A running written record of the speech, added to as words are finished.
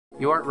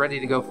You aren't ready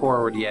to go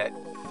forward yet.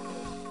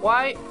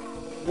 Why?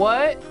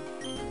 What?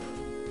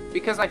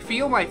 Because I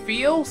feel my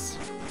feels?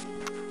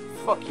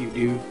 Fuck you,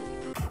 dude.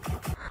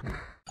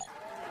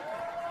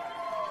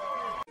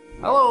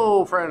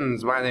 Hello,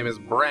 friends. My name is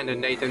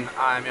Brandon Nathan.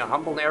 I'm your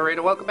humble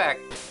narrator. Welcome back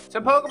to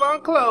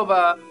Pokemon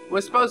Clover.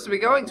 We're supposed to be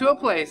going to a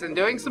place and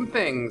doing some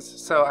things,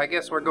 so I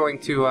guess we're going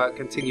to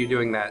continue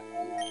doing that,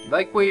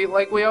 like we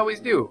always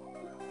do.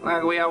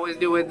 Like we always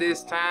do it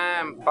this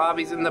time.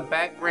 Bobby's in the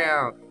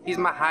background. He's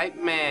my hype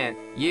man.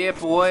 Yeah,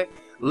 boy.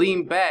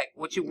 Lean back.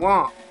 What you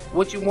want?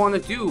 What you want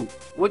to do?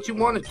 What you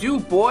want to do,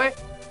 boy?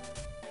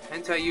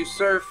 Until you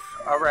surf.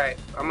 Alright,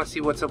 I'm gonna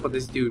see what's up with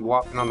this dude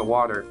walking on the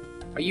water.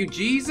 Are you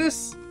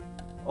Jesus?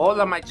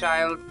 Hola, my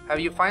child. Have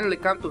you finally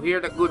come to hear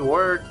the good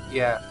word?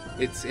 Yeah,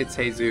 it's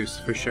Jesus,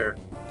 for sure.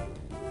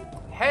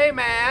 Hey,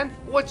 man.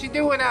 What you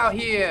doing out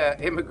here?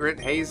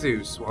 Immigrant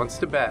Jesus wants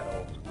to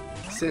battle.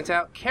 Sent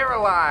out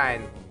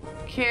Caroline.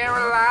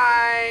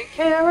 Caroline,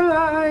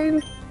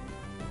 Caroline.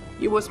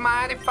 You was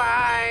mighty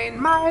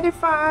fine,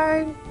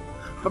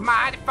 but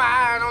mighty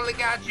fine only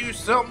got you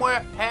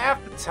somewhere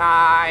half the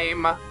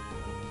time.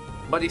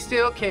 But he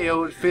still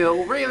KO'd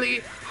Phil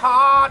really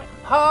hard.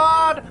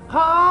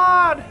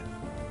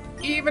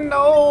 Even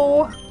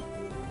though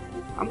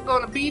I'm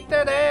gonna beat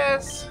that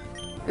ass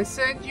and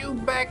send you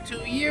back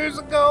to years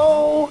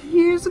ago.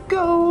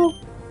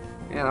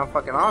 And I'm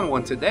fucking on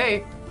one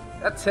today.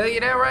 I'll tell you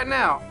that right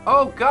now.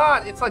 Oh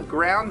god, it's like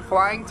ground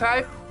flying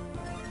type.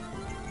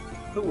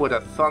 Who would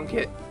have thunk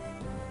it?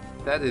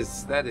 That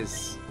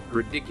is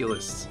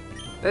ridiculous.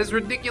 That is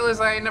ridiculous.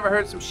 I ain't never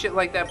heard some shit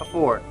like that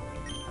before.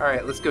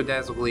 Alright, let's go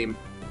Dazzle Gleam.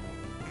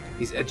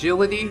 He's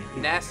agility,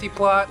 nasty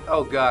plot.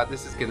 Oh god,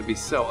 this is gonna be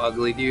so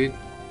ugly, dude.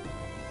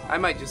 I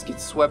might just get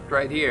swept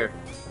right here.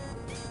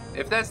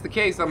 If that's the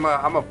case, I'm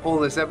gonna pull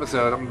this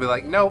episode. I'm gonna be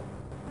like, nope.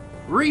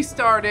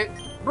 Restart it.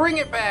 Bring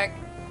it back.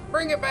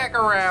 Bring it back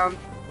around.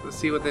 Let's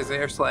see what this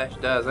air slash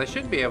does. I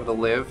should be able to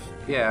live.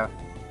 Yeah.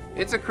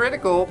 It's a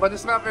critical, but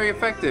it's not very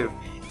effective.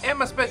 And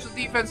my special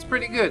defense is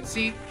pretty good,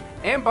 see?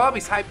 And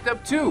Bobby's hyped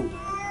up too.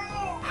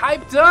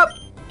 Hyped up?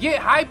 Get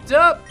hyped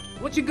up!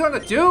 What you gonna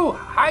do?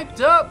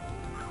 Hyped up?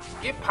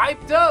 Get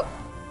piped up?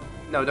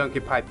 No, don't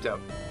get piped up.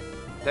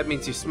 That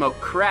means you smoke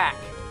crack,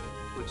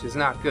 which is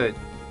not good.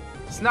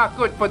 It's not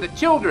good for the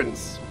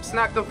children's. It's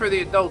not good for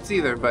the adults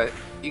either, but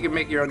you can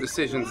make your own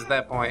decisions at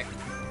that point.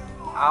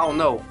 I don't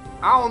know.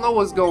 I don't know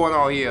what's going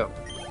on here.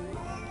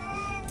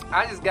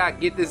 I just gotta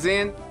get this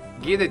in.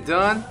 Get it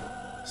done.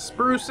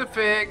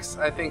 Sprucifix.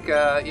 I think,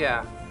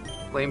 yeah.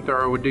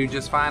 Flamethrower would do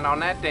just fine on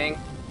that thing.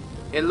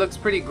 It looks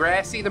pretty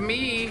grassy to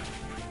me,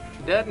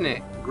 doesn't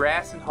it?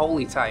 Grass and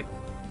holy type.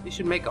 They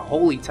should make a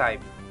holy type.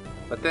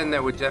 But then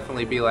there would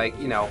definitely be like,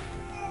 you know,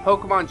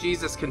 Pokemon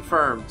Jesus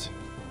confirmed.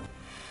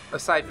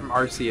 Aside from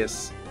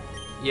Arceus.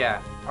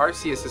 Yeah,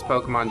 Arceus is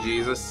Pokemon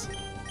Jesus.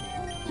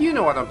 You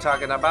know what I'm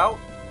talking about.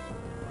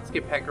 Let's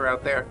get Pecker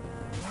out there.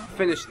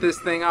 Finish this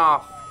thing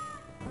off.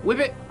 Whip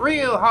it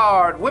real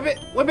hard. Whip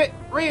it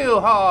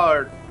real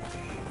hard.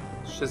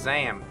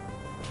 Shazam.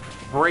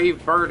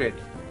 Brave birded.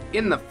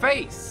 In the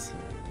face.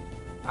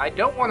 I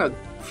don't want to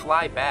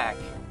fly back.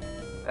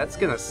 That's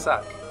gonna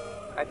suck.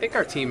 I think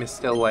our team is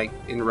still like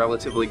in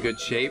relatively good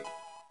shape.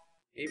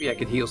 Maybe I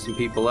could heal some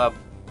people up.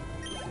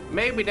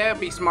 Maybe that'd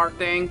be a smart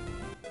thing.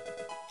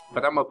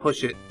 But I'm gonna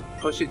push it.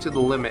 Push it to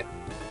the limit.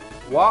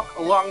 Walk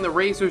along the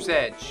razor's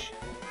edge.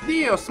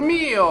 Dios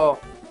mío.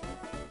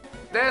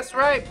 That's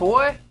right,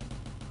 boy.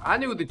 I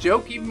knew the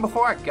joke even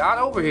before I got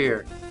over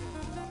here.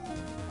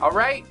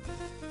 Alright?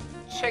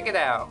 Check it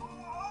out.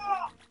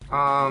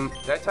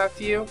 Did I talk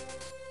to you?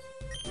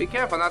 Be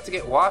careful not to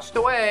get washed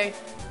away.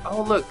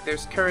 Oh look,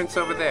 there's currents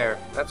over there.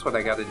 That's what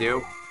I gotta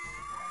do.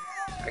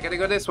 I gotta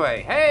go this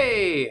way.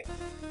 Hey!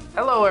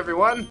 Hello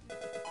everyone.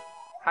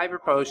 Hyper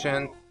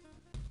Potion.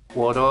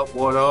 What up,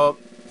 what up?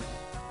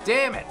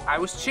 Damn it, I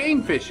was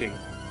chain fishing.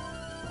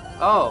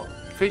 Oh,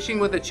 fishing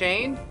with a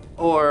chain?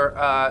 Or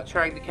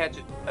trying to catch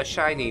a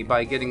shiny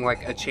by getting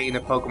like a chain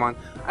of Pokemon.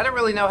 I don't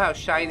really know how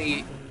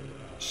shiny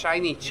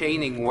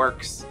chaining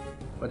works,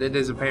 but it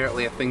is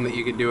apparently a thing that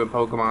you can do in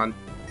Pokemon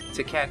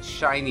to catch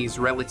shinies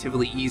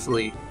relatively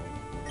easily.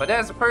 But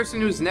as a person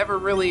who's never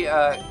really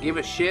give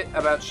a shit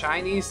about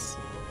shinies,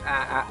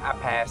 I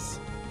pass.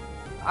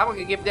 I'm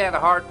gonna give that a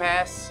hard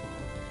pass.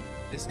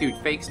 This dude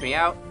fakes me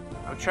out.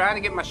 I'm trying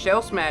to get my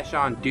Shell Smash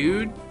on,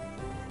 dude.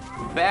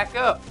 Back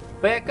up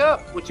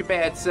with your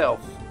bad self.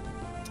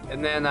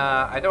 And then,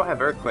 I don't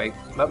have Earthquake,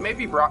 but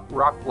maybe Rock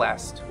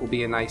Blast will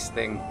be a nice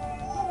thing.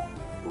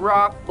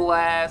 Rock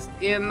Blast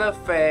in the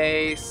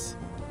face.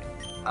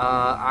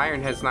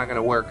 Iron Head's not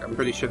gonna work. I'm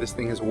pretty sure this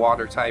thing is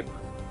Water type.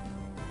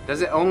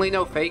 Does it only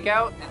know Fake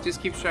Out? It just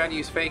keeps trying to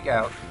use Fake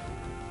Out.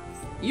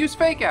 Use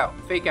Fake Out.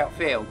 Fake Out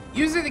failed.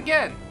 Use it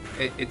again.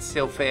 It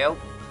still failed.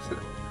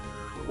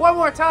 One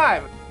more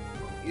time.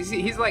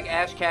 He's like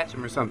Ash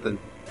Ketchum or something.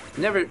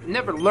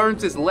 Never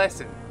learns his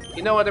lesson.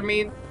 You know what I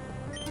mean?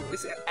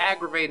 It's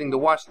aggravating to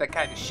watch that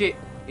kind of shit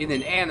in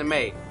an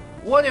anime.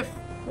 What if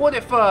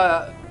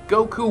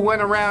Goku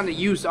went around and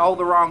used all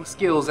the wrong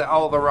skills at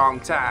all the wrong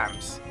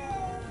times?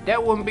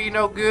 That wouldn't be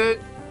no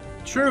good.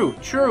 True,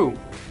 true.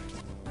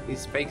 He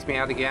fakes me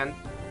out again.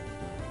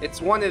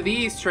 It's one of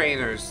these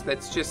trainers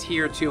that's just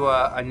here to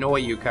annoy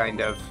you,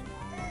 kind of.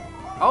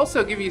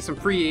 Also give you some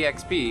free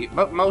EXP,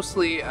 but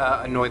mostly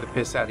annoy the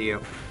piss out of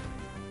you.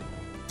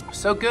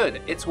 So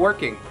good, it's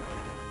working.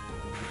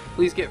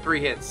 Please get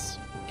 3 hits.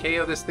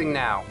 KO this thing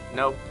now.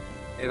 Nope,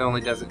 it only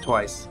does it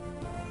twice.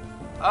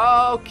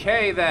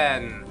 Okay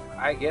then,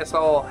 I guess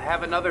I'll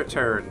have another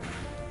turn.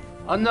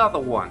 Another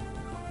one.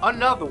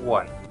 Another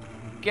one.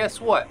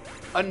 Guess what?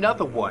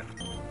 Another one.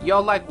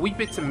 Y'all like wee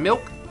bits of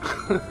milk?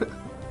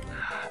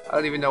 I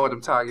don't even know what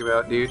I'm talking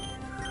about, dude.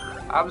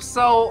 I'm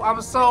so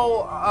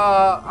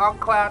on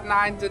cloud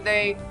 9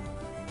 today.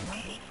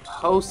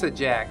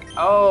 Jack.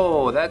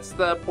 Oh, that's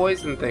the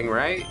poison thing,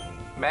 right?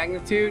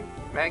 Magnitude?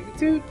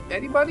 Magnitude?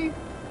 Anybody?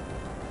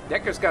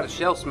 Decker's got a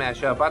shell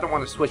smash up. I don't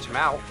want to switch him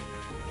out.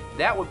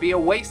 That would be a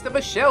waste of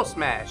a shell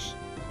smash.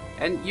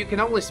 And you can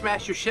only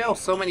smash your shell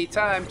so many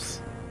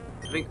times.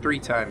 I think 3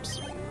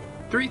 times.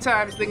 3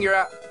 times, then you're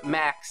out.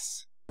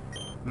 Max.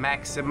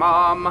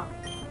 Maximum.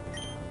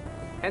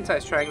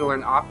 Hentai's trying to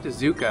learn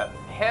Octazooka.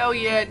 Hell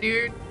yeah,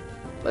 dude.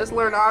 Let's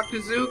learn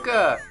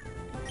Octazooka.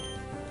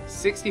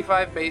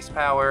 65 base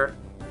power.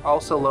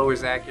 Also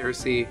lowers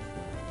accuracy.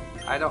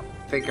 I don't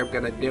think I'm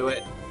gonna do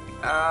it.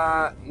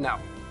 No.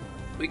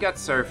 We got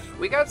Surf.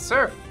 We got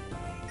Surf.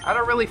 I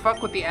don't really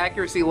fuck with the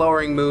accuracy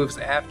lowering moves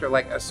after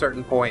like a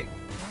certain point.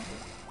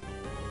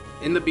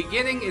 In the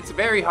beginning, it's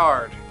very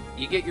hard.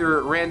 You get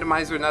your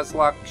randomizer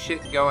Nuzlocke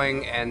shit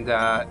going, and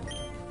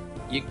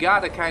you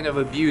gotta kind of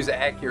abuse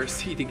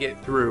accuracy to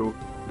get through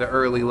the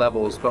early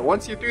levels. But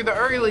once you're through the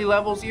early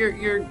levels,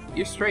 you're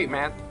straight,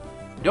 man.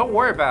 Don't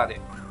worry about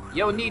it.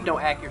 You don't need no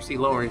accuracy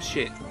lowering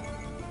shit.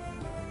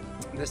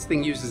 This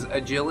thing uses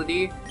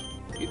agility.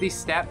 These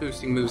stat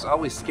boosting moves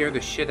always scare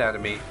the shit out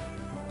of me.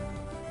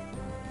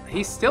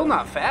 He's still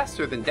not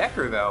faster than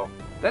Decker though.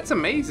 That's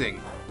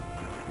amazing.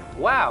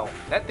 Wow,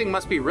 that thing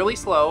must be really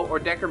slow, or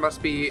Decker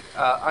must be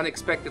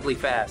unexpectedly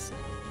fast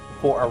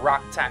for a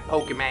rock-type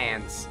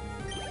Pokemons.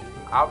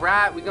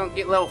 Alright, we're gonna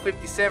get level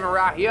 57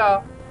 right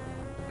here.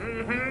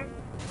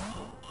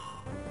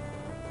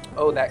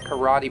 Oh, that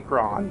karate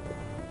prawn.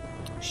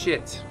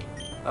 Shit.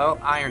 Oh,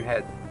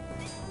 Ironhead.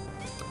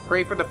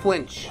 Pray for the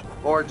flinch,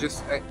 or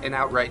just an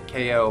outright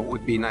KO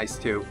would be nice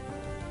too.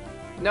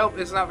 Nope,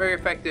 it's not very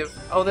effective.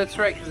 Oh, that's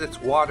right, because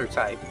it's water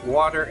type.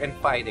 Water and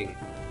fighting.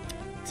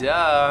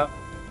 Duh.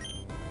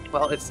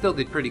 Well, it still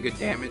did pretty good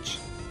damage.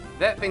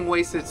 That thing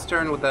wasted its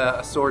turn with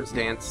a swords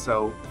dance,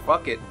 so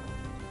fuck it.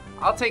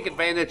 I'll take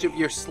advantage of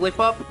your slip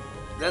up.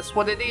 That's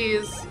what it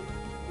is.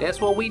 That's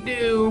what we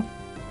do.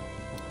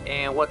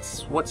 And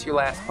what's your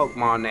last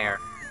Pokemon there?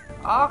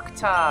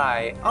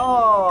 Octai.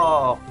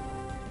 Oh,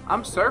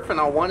 I'm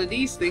surfing on one of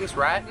these things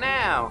right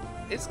now.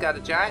 It's got a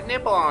giant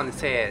nipple on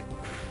its head.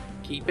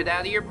 Keep it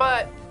out of your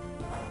butt.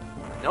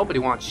 Nobody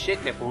wants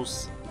shit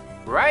nipples,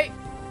 right?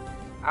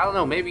 I don't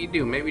know, maybe you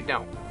do, maybe you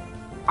don't.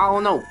 I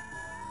don't know.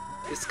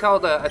 It's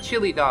called a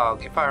chili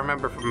dog, if I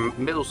remember from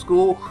middle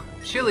school.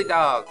 Chili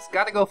dogs,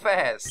 gotta go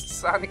fast.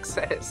 Sonic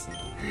says.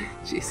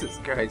 Jesus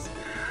Christ.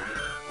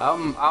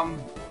 I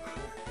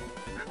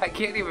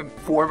can't even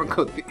form a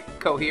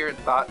coherent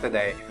thought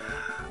today.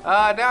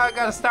 Now I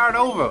gotta start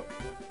over.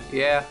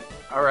 Yeah,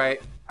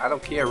 alright. I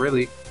don't care,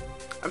 really.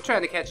 I'm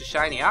trying to catch a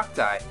shiny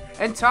Octai.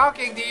 And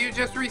talking to you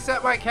just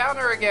reset my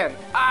counter again.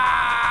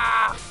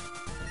 Ah!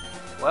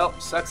 Well,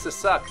 sucks to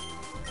suck.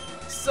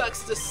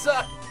 Sucks to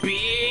suck,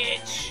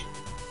 bitch!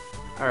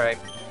 Alright.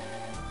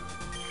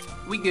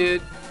 We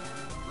good.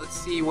 Let's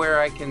see where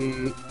I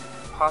can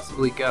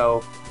possibly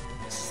go.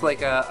 This is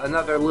like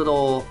another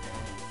little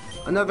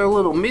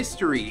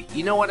mystery.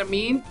 You know what I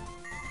mean?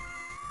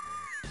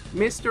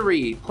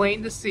 Mystery,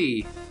 plain to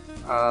see.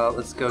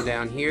 Let's go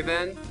down here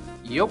then.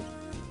 Yup.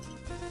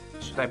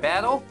 Should I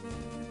battle?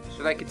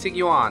 Should I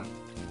continue on?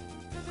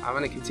 I'm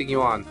gonna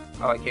continue on.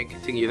 Oh, I can't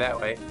continue that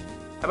way.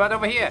 How about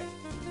over here?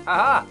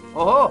 Aha!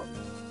 Oh!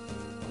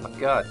 Oh my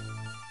god.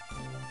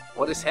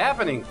 What is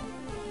happening?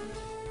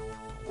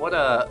 What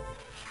a...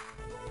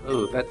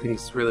 Ooh, that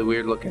thing's really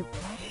weird looking.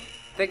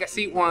 I think I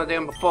seen one of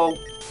them before,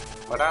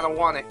 but I don't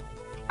want it.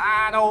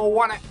 I don't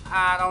want it.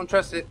 I don't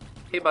trust it.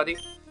 Hey, buddy.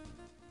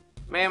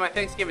 Man, my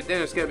Thanksgiving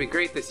dinner's gonna be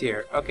great this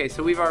year. Okay,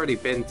 so we've already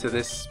been to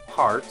this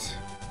part.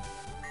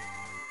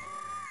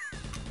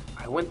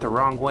 I went the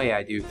wrong way,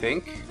 I do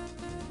think.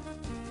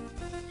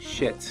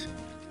 Shit.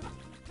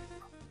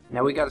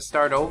 Now we gotta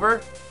start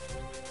over?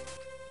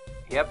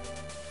 Yep.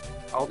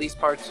 All these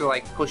parts are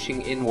like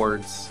pushing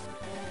inwards.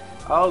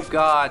 Oh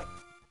god.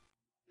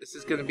 This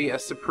is gonna be a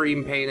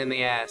supreme pain in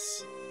the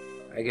ass.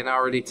 I can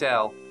already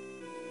tell.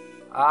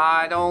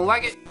 I don't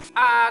like it.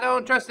 I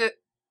don't trust it.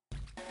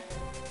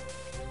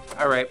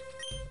 Alright.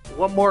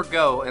 One more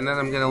go, and then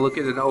I'm gonna look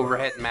at an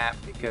overhead map,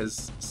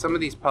 because some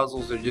of these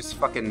puzzles are just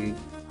fucking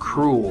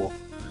cruel.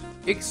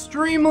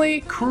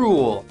 Extremely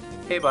cruel.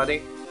 Hey,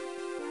 buddy.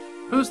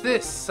 Who's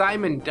this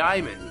Simon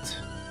Diamond?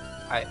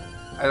 I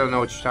don't know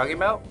what you're talking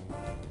about.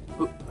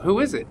 Who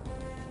is it?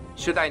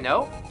 Should I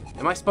know?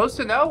 Am I supposed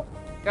to know?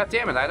 God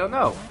damn it, I don't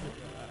know.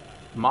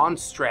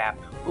 Monstrap.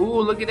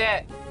 Ooh, look at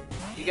that.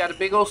 He got a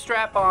big old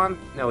strap on.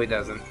 No, he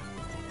doesn't.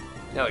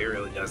 No, he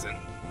really doesn't.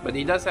 But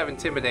he does have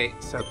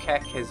Intimidate, so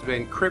Keck has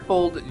been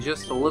crippled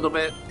just a little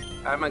bit.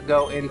 I'm gonna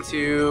go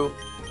into...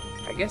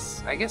 I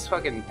guess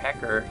fucking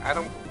Pecker. I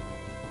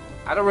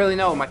don't really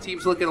know. My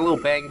team's looking a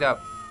little banged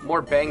up.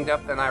 More banged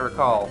up than I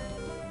recall.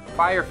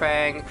 Fire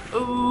Fang.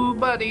 Ooh,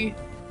 buddy.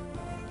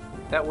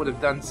 That would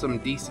have done some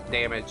decent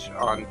damage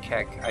on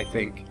Keck, I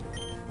think.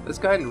 Let's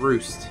go ahead and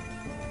Roost.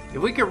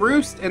 If we can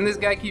Roost and this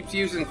guy keeps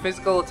using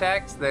physical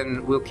attacks,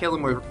 then we'll kill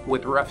him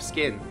with Rough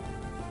Skin.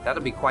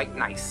 That'll be quite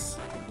nice.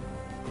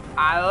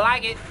 I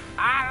like it.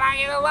 I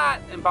like it a lot.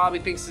 And Bobby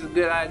thinks it's a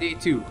good idea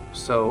too.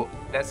 So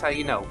that's how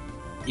you know.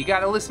 You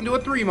gotta listen to a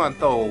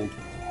 3-month-old.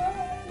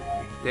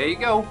 There you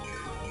go.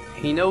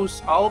 He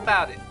knows all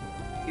about it.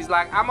 He's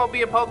like, I'm gonna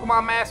be a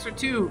Pokemon Master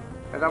too.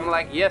 And I'm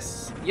like,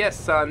 yes, yes,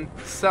 son,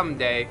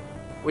 someday.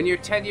 When you're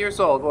 10 years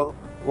old,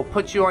 we'll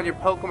put you on your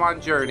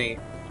Pokemon journey.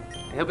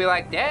 And he'll be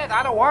like, Dad,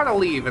 I don't want to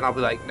leave. And I'll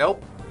be like,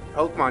 nope,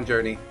 Pokemon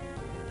journey.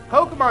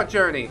 Pokemon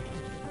journey.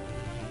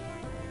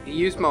 He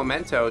used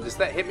Memento. Does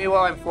that hit me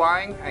while I'm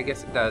flying? I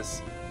guess it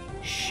does.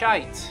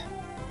 Shite.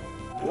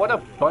 What a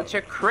bunch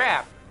of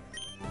crap.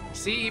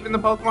 See, even the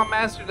Pokemon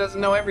Master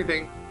doesn't know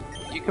everything.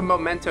 You can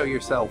Memento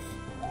yourself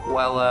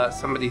while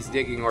somebody's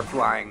digging or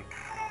flying.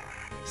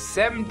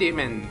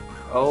 Semdimon.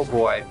 Oh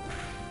boy.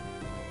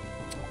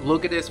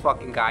 Look at this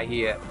fucking guy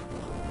here.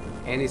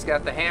 And he's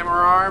got the hammer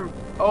arm.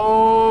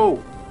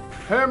 Oh!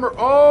 Hammer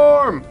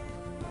arm!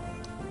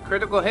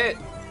 Critical hit.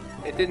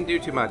 It didn't do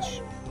too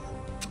much.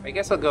 I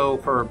guess I'll go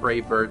for a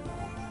Brave Bird.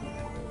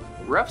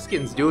 Rough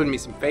Skin's doing me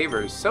some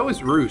favors. So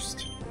is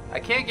Roost. I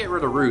can't get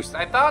rid of Roost.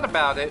 I thought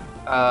about it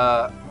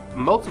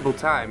multiple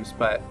times,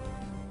 but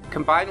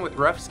combined with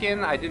Rough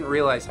Skin, I didn't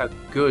realize how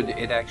good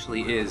it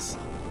actually is.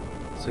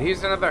 So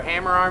here's another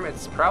hammer arm.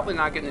 It's probably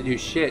not going to do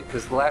shit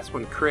because the last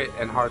one crit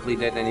and hardly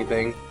did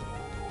anything.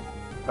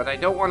 But I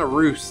don't want to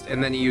Roost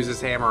and then he uses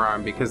hammer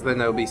arm because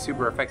then it'll be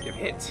super effective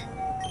hit.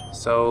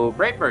 So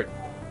Brave Bird.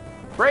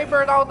 Brave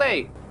Bird all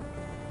day.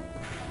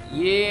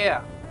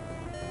 Yeah.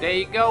 There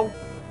you go.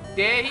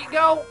 There you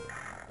go.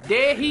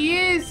 There he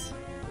is.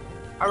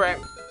 Alright.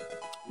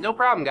 No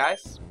problem,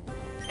 guys.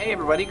 Hey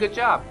everybody, good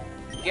job.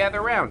 Gather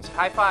around.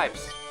 High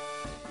fives.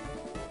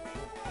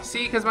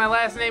 See, because my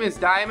last name is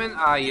Diamond?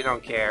 Ah, you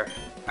don't care.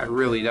 I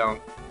really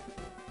don't.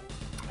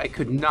 I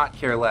could not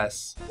care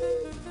less.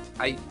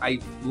 I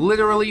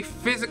literally,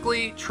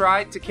 physically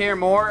tried to care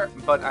more,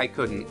 but I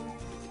couldn't.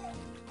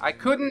 I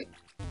couldn't,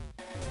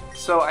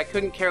 so I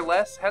couldn't care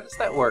less? How does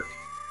that work?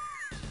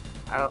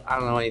 I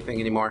don't know anything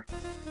anymore.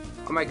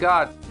 Oh my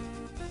god.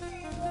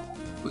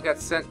 We got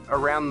sent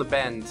around the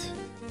bend.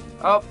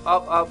 Up,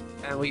 up, up,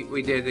 and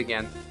we did it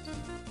again.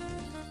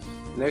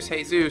 And there's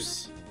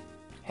Jesus.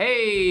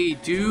 Hey,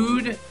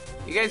 dude!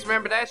 You guys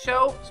remember that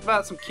show? It's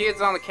about some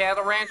kids on a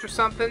cattle ranch or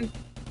something.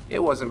 It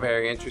wasn't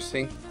very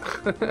interesting.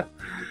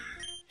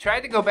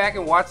 Tried to go back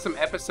and watch some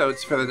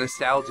episodes for the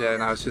nostalgia,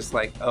 and I was just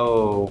like,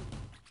 oh,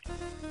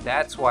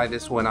 that's why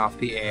this went off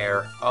the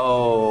air.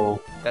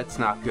 Oh, that's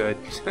not good.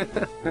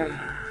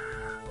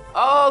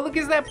 Oh, look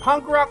at that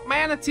punk rock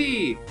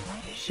manatee!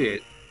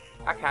 Shit,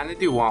 I kinda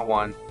do want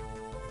one.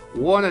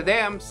 One of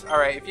them's.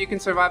 Alright, if you can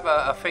survive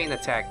a feint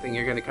attack, then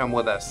you're gonna come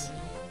with us.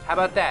 How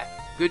about that?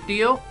 Good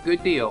deal?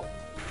 Good deal.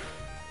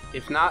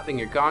 If not, then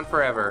you're gone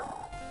forever.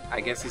 I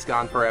guess he's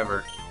gone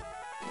forever.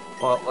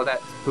 Well,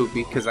 that's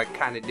poopy, because I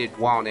kind of did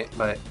want it,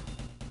 but...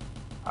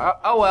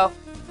 oh well.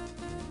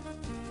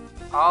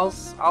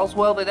 All's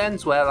well that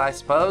ends well, I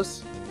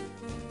suppose.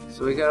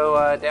 So we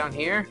go down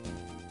here?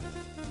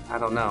 I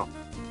don't know.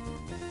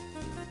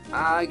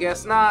 I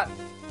guess not.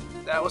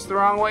 That was the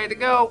wrong way to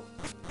go.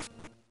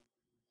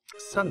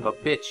 Son of a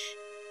bitch.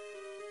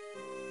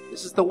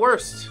 This is the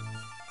worst.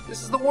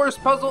 This is the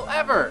worst puzzle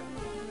ever!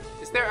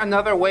 Is there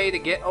another way to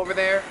get over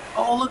there?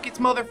 Oh, look, it's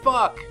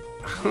Motherfuck!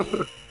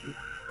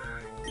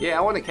 Yeah,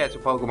 I want to catch a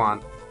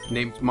Pokemon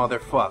named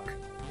Motherfuck.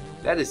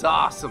 That is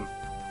awesome!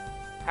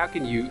 How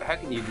can you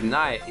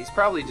deny it? He's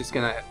probably just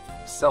gonna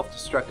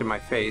self-destruct in my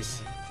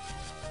face.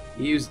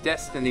 He used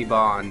Destiny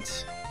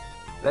Bond.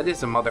 That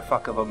is a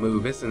motherfuck of a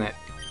move, isn't it?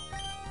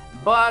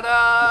 But,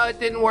 it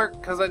didn't work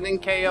because I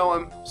didn't KO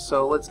him.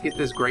 So let's get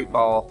this Great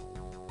Ball.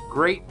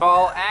 Great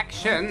Ball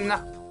action!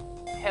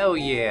 Hell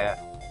yeah.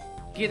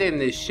 Get in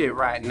this shit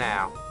right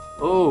now.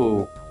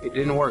 Oh, it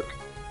didn't work.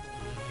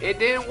 It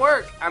didn't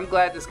work! I'm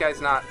glad this guy's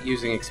not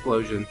using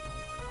Explosion.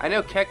 I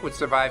know Keck would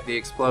survive the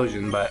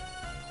Explosion, but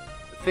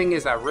the thing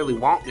is I really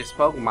want this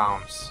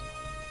Pokemon's.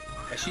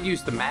 I should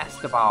use the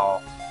Master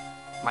Ball.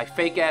 My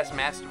fake-ass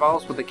Master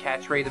Balls with a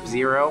catch rate of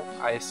 0,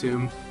 I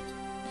assume.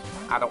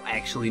 I don't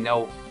actually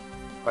know.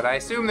 But I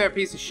assume they're a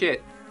piece of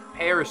shit.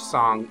 Perish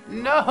Song.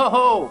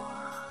 No!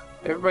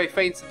 Everybody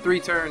faints in 3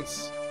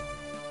 turns.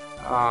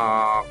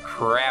 Oh,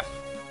 crap.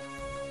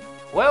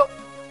 Well,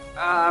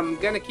 I'm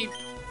gonna keep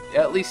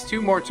at least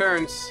 2 more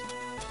turns.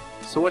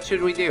 So what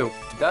should we do?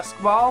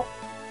 Dusk Ball?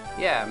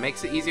 Yeah,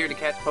 makes it easier to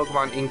catch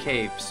Pokemon in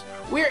caves.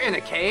 We're in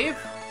a cave!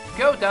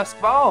 Go,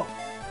 Dusk Ball!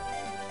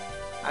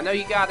 I know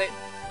you got it.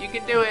 You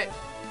can do it.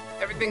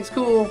 Everything's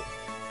cool.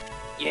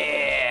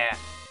 Yeah.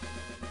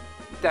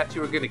 Thought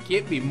you were gonna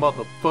get me,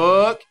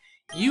 motherfuck.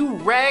 You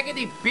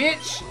raggedy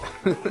bitch.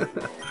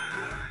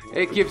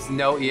 It gives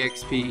no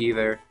EXP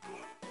either.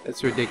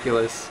 That's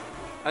ridiculous.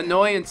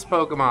 Annoyance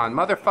Pokemon.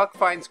 Motherfuck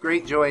finds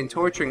great joy in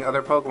torturing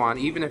other Pokemon,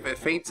 even if it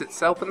faints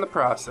itself in the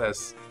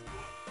process.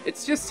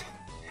 It's just...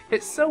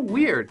 it's so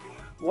weird.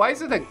 Why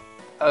is it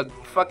a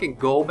fucking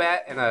Golbat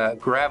and a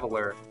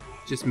Graveler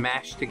just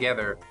mashed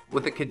together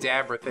with a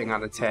Kadabra thing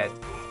on its head?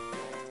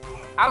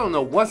 I don't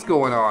know what's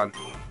going on.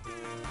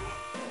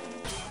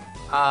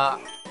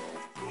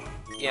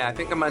 Yeah, I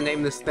think I'm gonna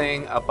name this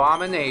thing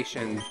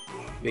Abomination,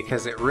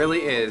 because it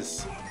really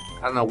is.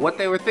 I don't know what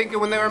they were thinking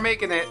when they were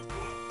making it.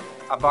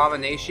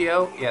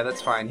 Abominatio? Yeah,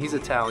 that's fine. He's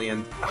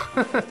Italian.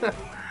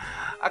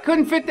 I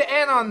couldn't fit the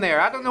N on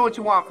there. I don't know what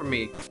you want from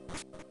me.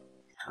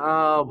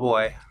 Oh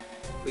boy.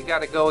 We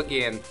gotta go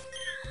again.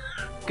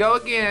 Go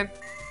again.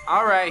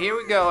 Alright, here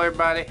we go,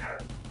 everybody.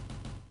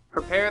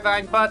 Prepare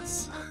thine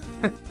butts.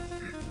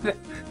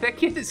 That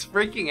kid is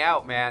freaking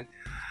out, man.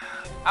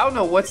 I don't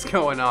know what's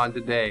going on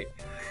today.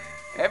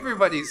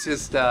 Everybody's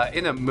just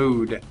in a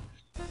mood.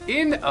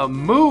 In a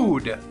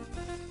mood!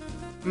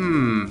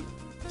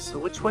 So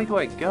which way do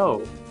I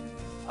go?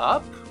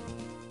 Up?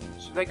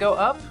 Should I go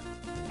up?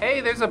 Hey,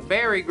 there's a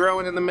berry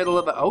growing in the middle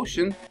of the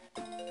ocean.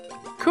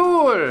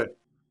 Cool!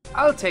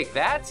 I'll take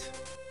that.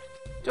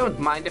 Don't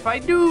mind if I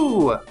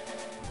do.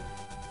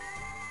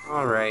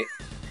 Alright.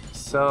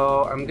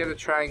 So, I'm gonna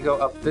try and go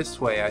up this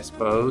way, I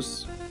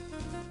suppose.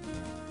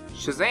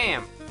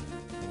 Shazam!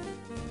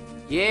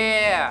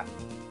 Yeah!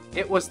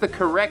 It was the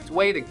correct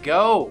way to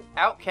go!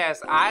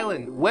 Outcast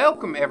Island!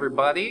 Welcome,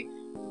 everybody!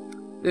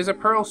 There's a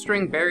pearl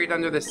string buried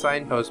under this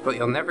signpost, but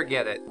you'll never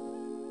get it.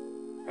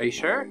 Are you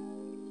sure?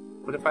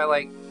 What if I,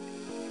 like,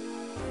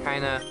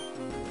 kinda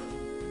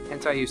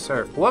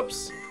anti-usurp?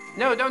 Whoops!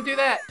 No, don't do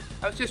that!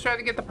 I was just trying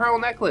to get the pearl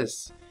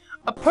necklace!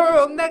 A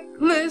pearl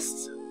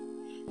necklace!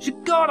 She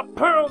got a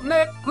pearl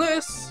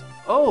necklace!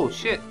 Oh,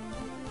 shit.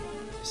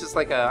 This is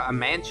like a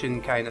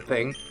mansion kind of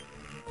thing.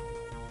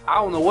 I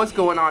don't know what's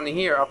going on in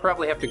here. I'll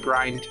probably have to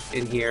grind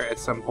in here at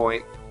some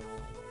point.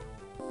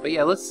 But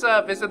yeah, let's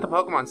visit the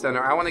Pokemon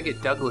Center. I want to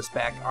get Douglas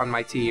back on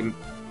my team.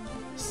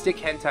 Stick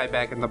Hentai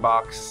back in the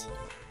box.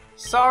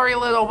 Sorry,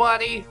 little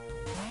buddy.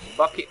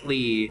 Bucket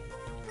Lee.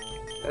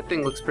 That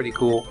thing looks pretty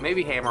cool.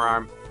 Maybe Hammer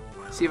Arm.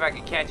 See if I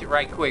can catch it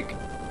right quick.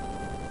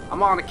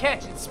 I'm on a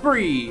catch it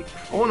spree.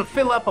 I want to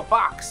fill up a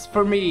box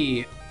for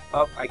me.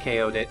 Oh, I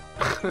KO'd it.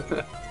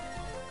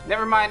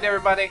 Never mind,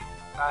 everybody.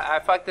 I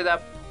fucked it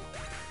up.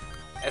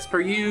 As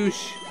per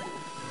usual.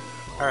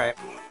 Alright.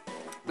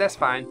 That's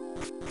fine.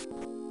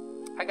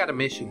 I got a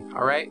mission,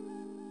 alright?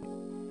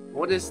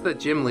 What is the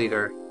gym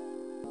leader?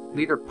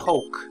 Leader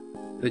Poke.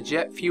 The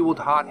jet-fueled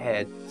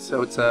hothead.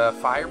 So it's a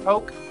fire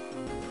poke?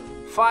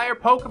 Fire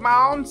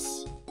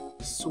Pokemons?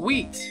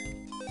 Sweet.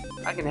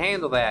 I can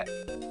handle that.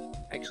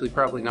 Actually,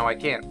 probably no, I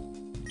can't.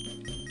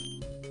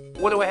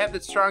 What do I have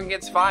that's strong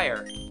against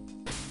fire?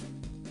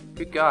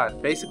 Good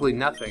God, basically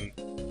nothing.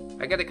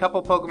 I got a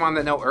couple Pokemon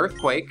that know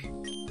Earthquake.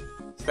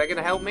 Is that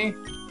gonna help me?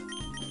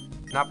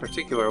 Not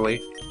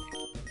particularly.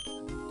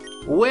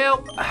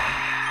 Well,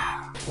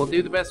 we'll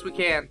do the best we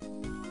can.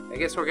 I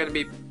guess we're gonna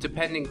be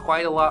depending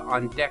quite a lot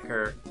on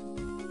Decker.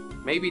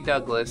 Maybe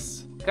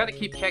Douglas. Gotta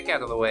keep Keck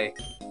out of the way.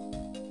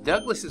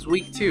 Douglas is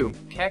weak too.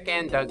 Keck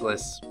and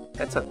Douglas.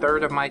 That's a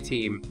third of my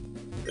team.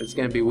 It's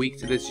gonna be weak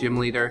to this gym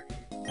leader.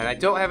 And I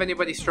don't have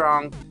anybody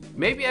strong.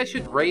 Maybe I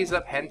should raise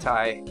up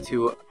Hentai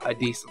to a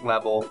decent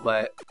level,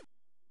 but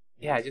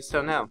yeah, I just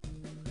don't know.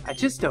 I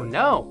just don't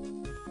know.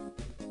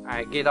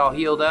 Alright, get all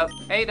healed up.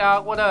 Hey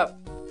dog, what up?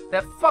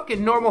 That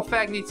fucking normal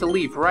fag needs to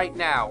leave right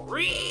now.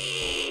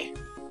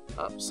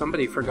 Oh,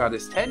 somebody forgot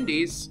his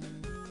tendies.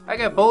 I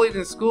got bullied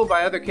in school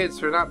by other kids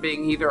for not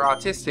being either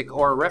autistic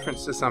or a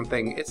reference to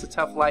something. It's a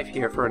tough life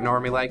here for a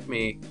normie like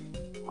me.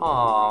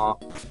 Aww.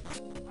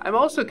 I'm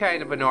also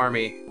kind of a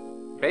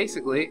normie.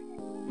 Basically.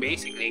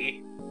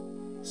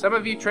 Some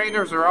of you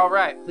trainers are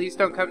alright. Please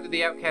don't come to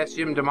the Outcast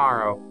gym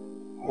tomorrow.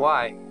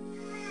 Why?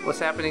 What's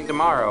happening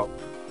tomorrow?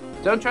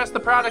 Don't trust the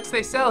products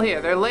they sell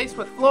here. They're laced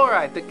with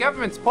fluoride. The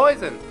government's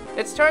poison.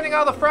 It's turning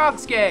all the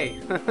frogs gay.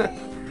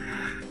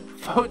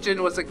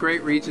 Fochun was a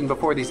great region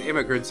before these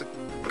immigrants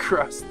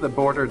crossed the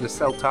border to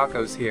sell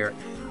tacos here.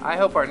 I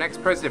hope our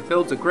next president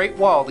builds a great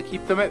wall to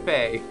keep them at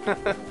bay.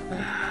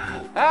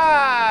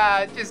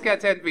 Ah, it just got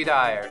 10 feet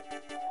higher.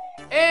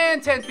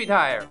 And 10 feet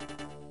higher.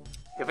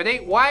 If it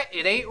ain't white,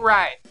 it ain't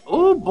right.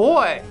 Ooh,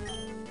 boy.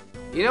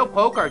 You know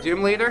Poke, our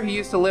gym leader? He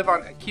used to live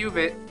on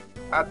Acuvit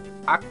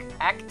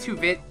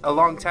a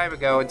long time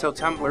ago until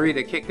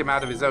Tumblerita kicked him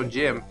out of his own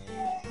gym.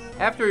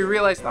 After he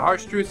realized the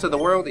harsh truths of the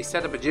world, he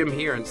set up a gym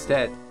here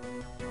instead.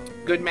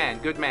 Good man,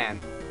 good man.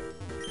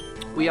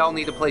 We all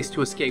need a place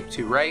to escape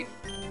to, right?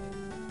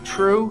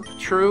 True,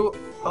 true.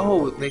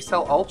 Oh, they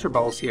sell Ultra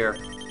Balls here.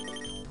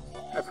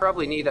 I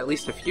probably need at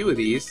least a few of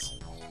these.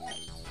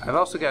 I've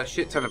also got a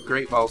shit ton of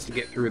Great Balls to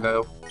get through,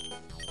 though.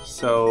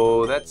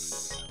 So,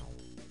 that's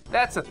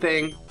a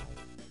thing.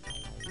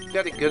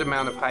 Got a good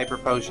amount of hyper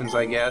potions,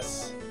 I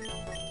guess.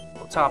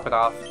 We'll top it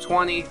off.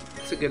 20,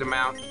 that's a good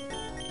amount.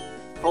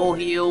 Full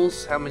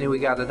heals, how many we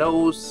got of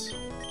those?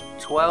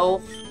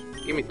 12?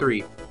 Give me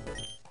 3.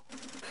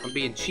 I'm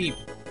being cheap.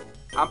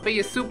 I'm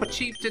being super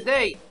cheap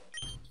today!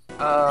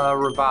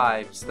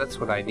 Revives, that's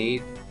what I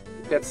need.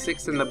 We've got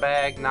 6 in the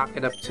bag, knock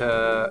it up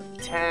to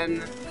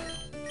 10.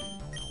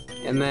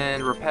 And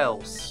then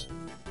repels.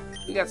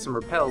 We got some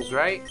repels,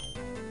 right?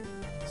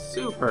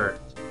 Super.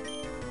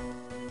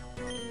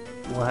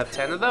 We'll have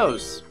 10 of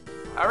those.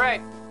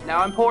 Alright, now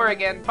I'm poor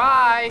again.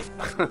 Bye!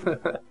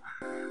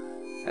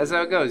 That's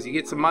how it goes. You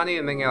get some money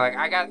and then you're like,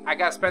 I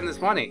gotta spend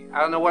this money. I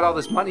don't know what all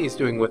this money is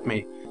doing with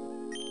me.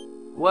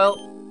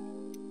 Well,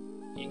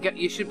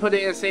 you should put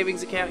it in a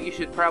savings account. You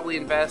should probably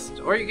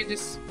invest, or you could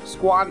just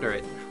squander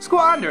it.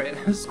 Squander it!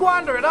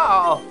 Squander it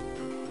all!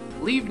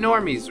 Leave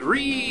normies.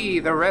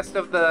 The rest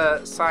of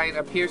the sign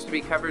appears to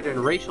be covered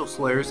in racial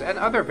slurs and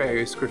other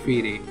various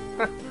graffiti.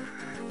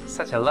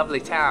 Such a lovely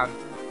town.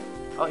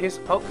 Oh, here's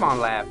a Pokemon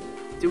lab.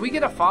 Did we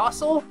get a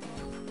fossil?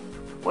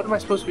 What am I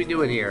supposed to be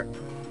doing here?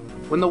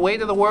 When the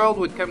weight of the world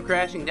would come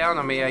crashing down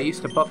on me, I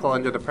used to buckle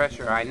under the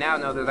pressure. I now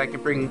know that I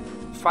can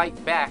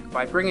fight back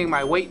by bringing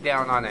my weight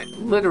down on it.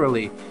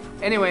 Literally.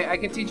 Anyway, I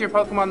can teach your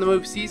Pokemon the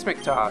move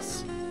Seismic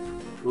Toss.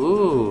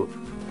 Ooh,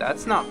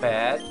 that's not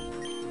bad.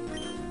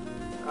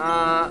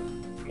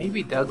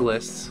 Maybe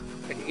Douglas.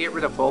 I could get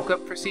rid of Bulk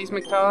Up for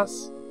Seismic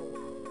Toss.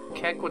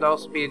 Keck would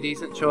also be a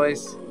decent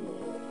choice.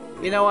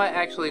 You know what?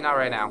 Actually, not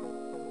right now.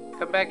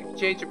 Come back if you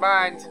change your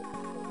mind.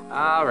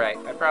 Alright,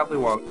 I probably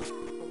won't.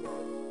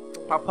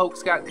 My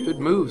Poke's got good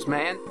moves,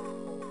 man.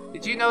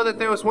 Did you know that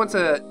there was once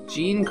a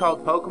gene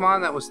called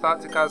Pokemon that was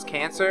thought to cause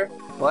cancer?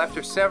 Well,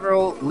 after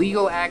several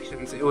legal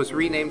actions, it was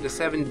renamed to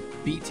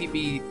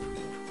ZBTB7.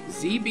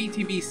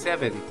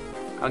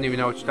 I don't even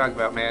know what you're talking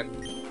about, man.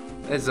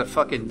 That is a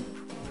fucking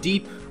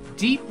deep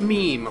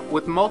meme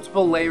with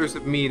multiple layers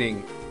of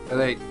meaning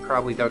that I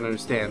probably don't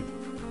understand.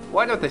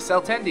 Why don't they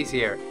sell tendies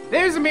here?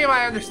 There's a meme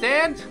I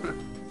understand!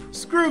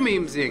 Screw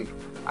Memes Inc.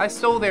 I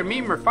stole their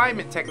meme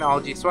refinement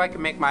technology so I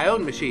can make my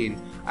own machine.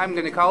 I'm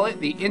gonna call it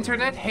the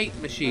Internet Hate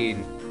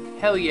Machine.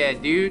 Hell yeah,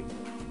 dude.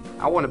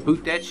 I want to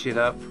boot that shit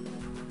up.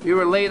 We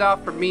were laid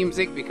off from Memes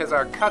Inc. because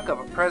our cuck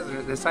of a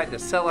president decided to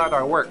sell out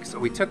our work, so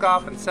we took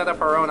off and set up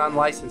our own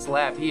unlicensed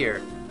lab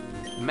here.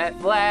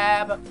 Meth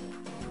Lab.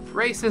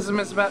 Racism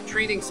is about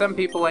treating some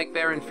people like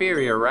they're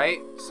inferior, right?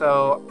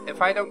 So,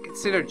 if I don't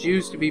consider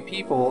Jews to be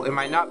people, am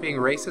I not being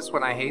racist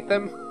when I hate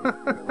them?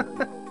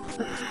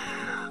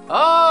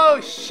 Oh,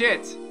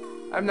 shit!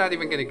 I'm not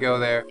even gonna go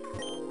there.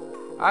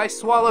 I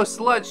swallow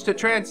sludge to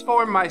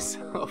transform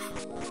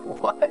myself.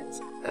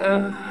 What?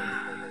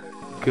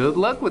 Good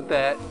luck with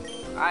that.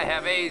 I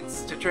have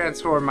AIDS to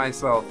transform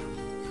myself.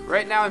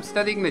 Right now I'm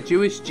studying the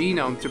Jewish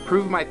genome to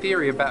prove my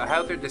theory about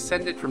how they're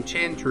descended from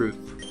Chan Truth.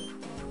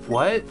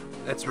 What?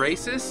 That's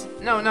racist?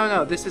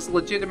 No, this is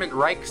legitimate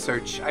Reich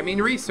search. I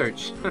mean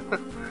research.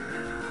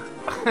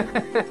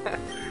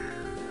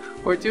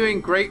 We're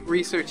doing great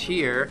research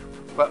here,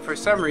 but for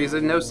some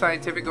reason no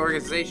scientific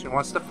organization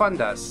wants to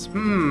fund us.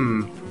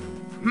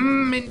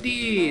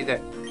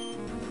 Indeed.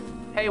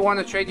 Hey, want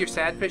to trade your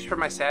sadfish for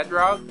my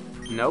Sadrog?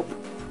 Nope.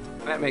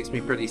 That makes me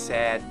pretty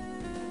sad.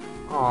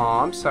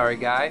 Aw, I'm sorry,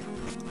 guy.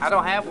 I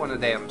don't have one of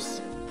thems.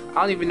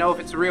 I don't even know if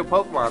it's a real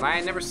Pokemon. I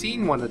ain't never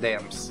seen one of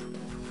thems.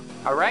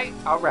 Alright?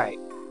 Alright.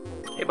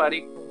 Hey,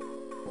 buddy.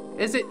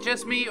 Is it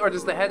just me, or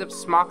does the head of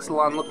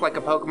Smoxalon look like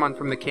a Pokemon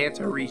from the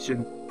Kanto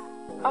region?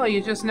 Oh,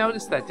 you just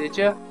noticed that, did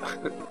ya?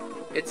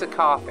 It's a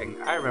coughing.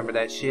 I remember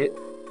that shit.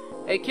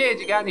 Hey kid,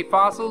 you got any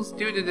fossils?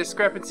 Due to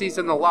discrepancies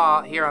in the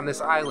law here on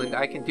this island,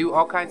 I can do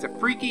all kinds of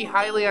freaky,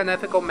 highly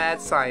unethical mad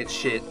science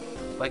shit.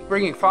 Like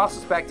bringing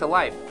fossils back to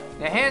life.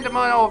 Now hand them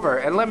on over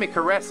and let me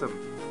caress them.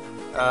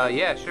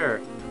 Yeah, sure.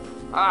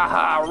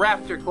 Aha,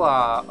 Raptor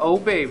Claw. Oh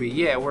baby,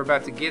 yeah, we're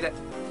about to get it.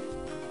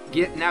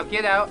 Now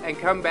get out and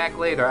come back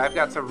later. I've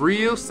got some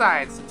real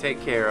science to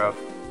take care of.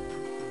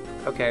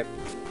 Okay.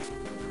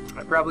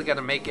 I probably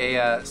gotta make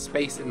a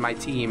space in my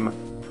team.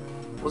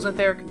 Wasn't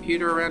there a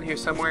computer around here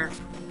somewhere?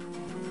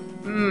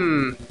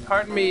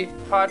 Pardon me,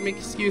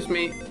 excuse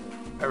me.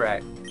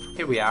 Alright,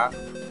 here we are.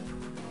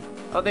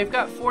 Oh, they've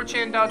got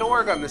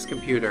 4chan.org on this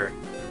computer.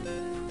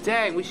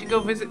 Dang, we should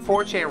go visit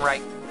 4chan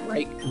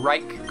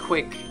right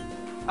quick.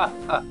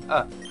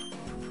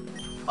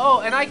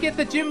 Oh, and I get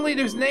the gym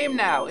leader's name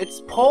now.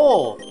 It's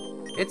Pol.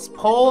 It's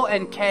Pol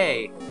and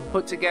K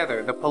put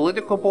together. The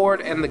political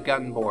board and the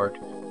gun board.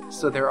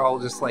 So they're all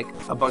just like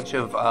a bunch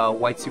of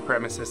white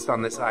supremacists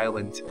on this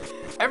island.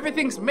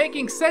 Everything's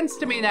making sense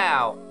to me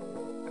now!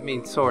 I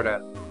mean,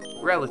 sorta.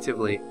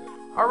 Relatively.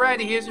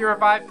 Alrighty, here's your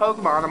revived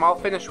Pokemon. I'm all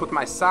finished with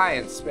my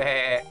science.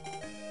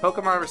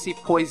 Pokemon received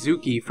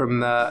Poizuki from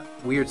the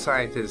weird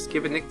scientist.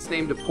 Give a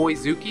nickname to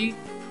Poizuki?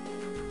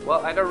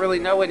 Well, I don't really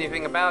know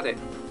anything about it.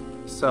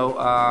 So,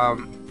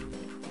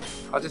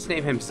 I'll just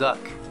name him Zuck.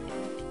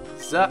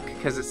 Zuck,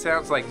 because it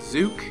sounds like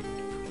Zook,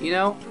 you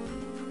know?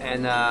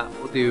 And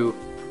we'll do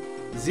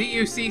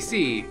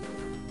ZUCC.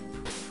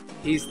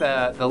 He's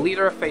the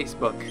leader of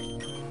Facebook.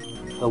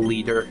 the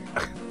leader,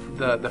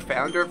 the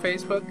founder of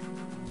Facebook.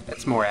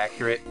 That's more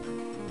accurate.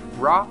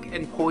 Rock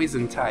and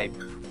poison type.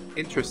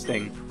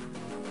 Interesting.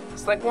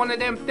 It's like one of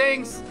them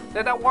things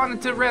that I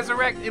wanted to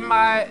resurrect in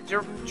my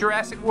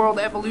Jurassic World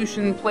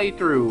Evolution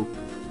playthrough.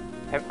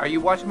 Are you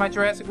watching my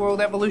Jurassic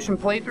World Evolution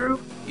playthrough?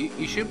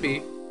 You should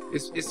be.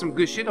 It's some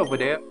good shit over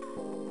there.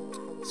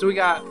 So we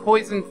got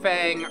Poison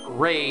Fang,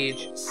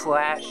 Rage,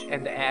 Slash,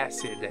 and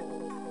Acid.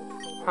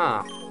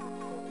 Huh.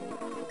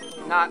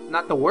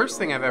 Not the worst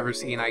thing I've ever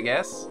seen, I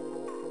guess.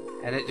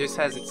 And it just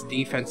has its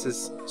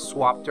defenses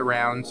swapped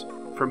around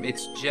from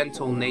its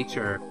gentle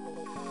nature.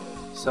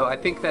 So I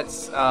think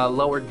that's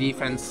lower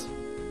defense,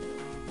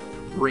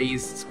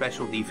 raised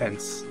special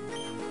defense.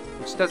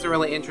 Which doesn't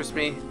really interest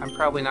me. I'm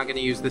probably not going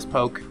to use this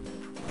poke.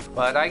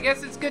 But I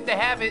guess it's good to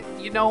have it,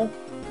 you know.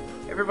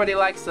 Everybody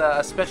likes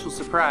a special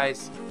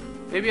surprise.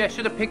 Maybe I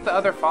should have picked the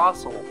other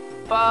fossil.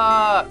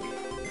 Fuck!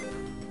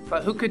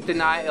 But who could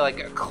deny, like,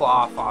 a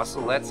claw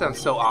fossil? That sounds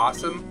so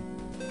awesome.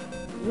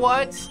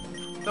 What?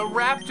 The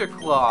raptor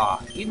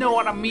claw. You know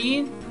what I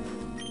mean?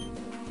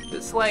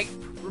 This, like,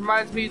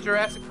 reminds me of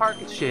Jurassic Park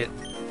and shit.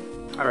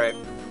 Alright.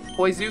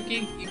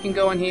 Poizuki, you can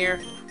go in here.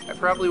 I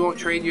probably won't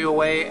trade you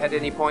away at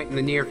any point in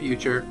the near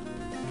future.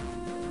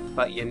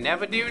 But you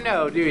never do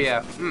know, do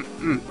ya?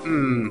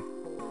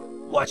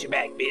 Watch your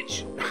back,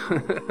 bitch.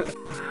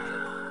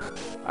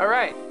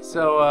 Alright,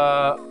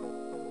 so,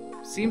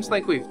 seems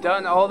like we've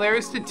done all there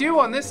is to do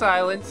on this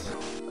island.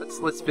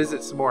 Let's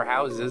visit some more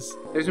houses.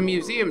 There's a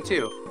museum,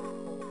 too.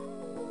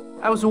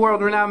 I was a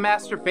world-renowned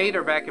master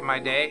baiter back in my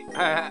day.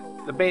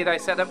 The bait I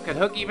set up could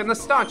hook even the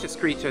staunchest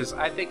creatures.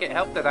 I think it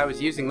helped that I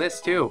was using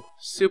this, too.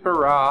 Super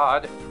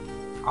rod.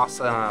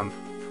 Awesome.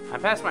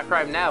 I'm past my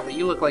prime now, but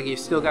you look like you've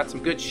still got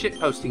some good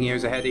shit-posting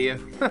years ahead of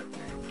you.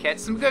 Catch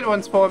some good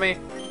ones for me.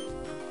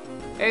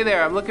 Hey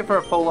there, I'm looking for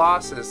a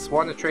Polossus.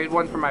 Want to trade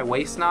one for my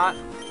waist knot?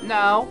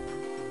 No.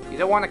 You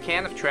don't want a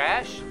can of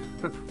trash?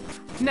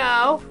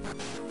 No.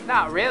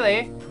 Not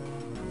really.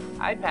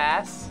 I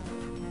pass.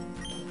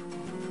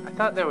 I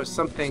thought there was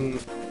something...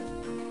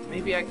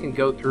 Maybe I can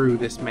go through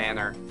this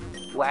manor.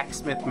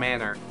 Blacksmith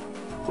Manor.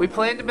 We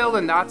plan to build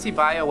a Nazi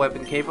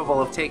bioweapon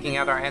capable of taking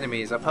out our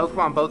enemies. A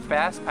Pokemon both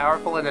fast,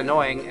 powerful, and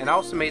annoying, and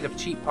also made of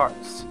cheap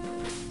parts.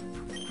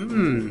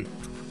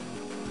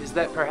 Is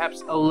that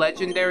perhaps a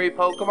legendary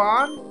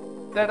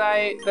Pokemon that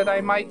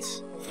I might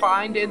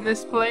find in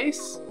this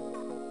place?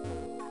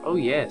 Oh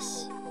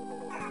yes.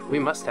 We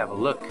must have a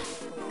look.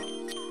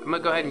 I'm gonna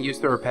go ahead and use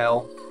the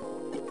repel.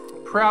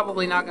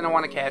 Probably not gonna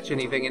want to catch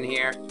anything in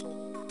here.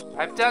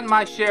 I've done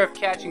my share of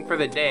catching for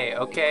the day,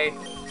 okay?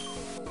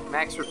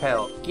 Max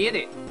repel. Get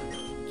it.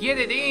 Get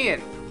it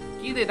in.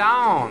 Get it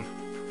on.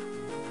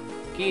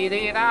 Get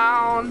it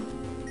on.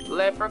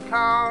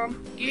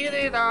 Leprechaun. Get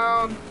it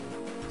on.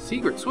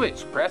 Secret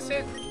switch. Press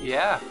it?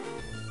 Yeah.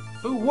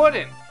 Who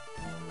wouldn't?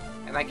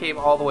 And I came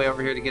all the way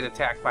over here to get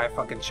attacked by a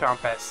fucking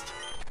Chompest.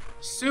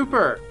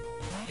 Super!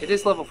 It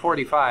is level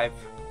 45,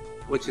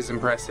 which is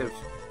impressive.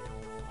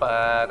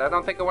 But I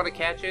don't think I want to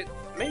catch it.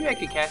 Maybe I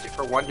could catch it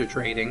for wonder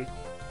trading.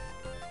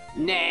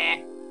 Nah.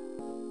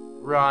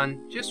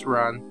 Run. Just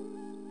run.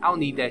 I don't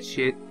need that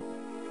shit.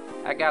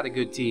 I got a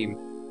good team.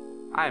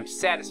 I am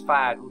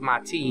satisfied with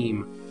my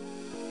team.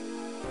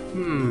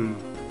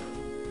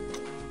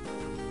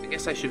 I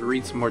guess I should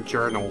read some more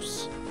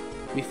journals.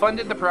 We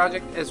funded the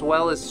project as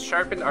well as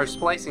sharpened our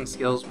splicing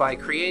skills by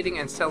creating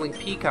and selling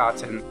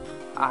Pecotton,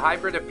 a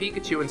hybrid of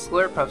Pikachu and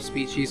Slurpuff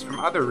species from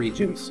other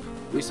regions.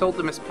 We sold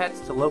them as pets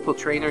to local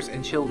trainers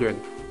and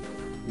children.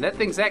 And that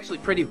thing's actually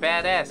pretty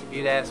badass if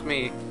you'd ask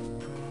me.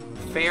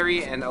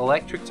 Fairy and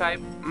electric type?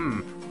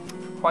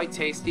 Quite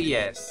tasty,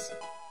 yes.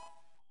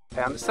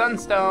 Found a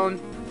sunstone.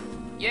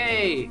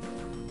 Yay!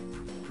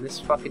 This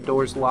fucking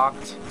door's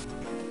locked.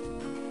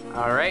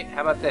 Alright,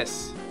 how about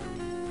this?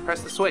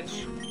 Press the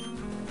switch.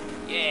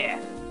 Yeah!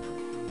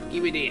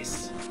 Give me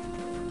this.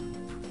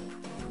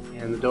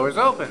 And the door's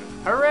open.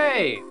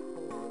 Hooray!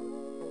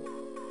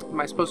 Am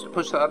I supposed to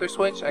push the other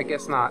switch? I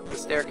guess not. The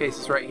staircase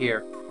is right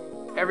here.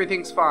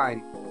 Everything's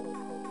fine.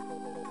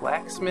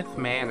 Blacksmith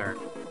Manor.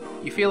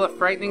 You feel a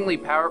frighteningly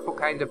powerful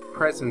kind of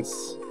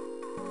presence.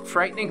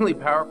 Frighteningly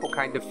powerful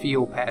kind of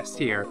feel past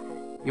here.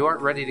 You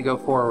aren't ready to go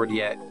forward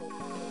yet.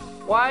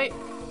 Why?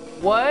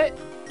 What?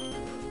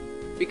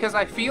 Because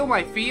I feel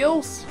my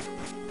feels?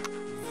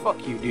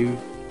 Fuck you, dude.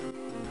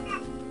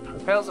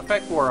 Repel's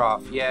effect wore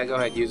off. Yeah, go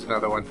ahead, use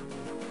another one.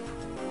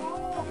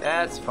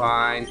 That's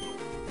fine.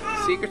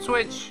 Secret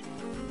switch.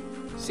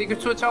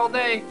 Secret switch all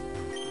day.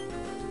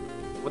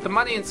 With the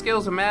money and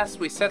skills amassed,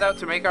 we set out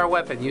to make our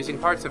weapon. Using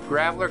parts of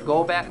Graveler,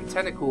 Golbat, and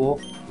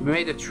Tentacool, we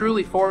made a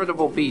truly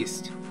formidable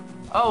beast.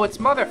 Oh, it's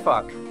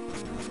Motherfuck.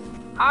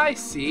 I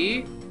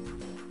see.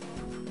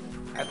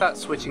 I thought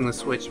switching the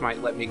switch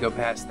might let me go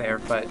past there,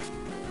 but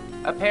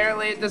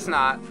apparently it does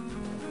not.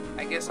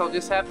 I guess I'll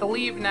just have to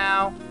leave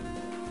now.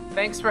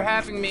 Thanks for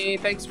having me.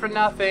 Thanks for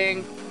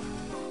nothing.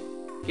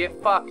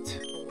 Get fucked,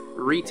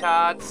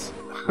 retards.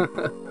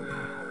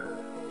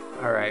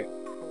 Alright.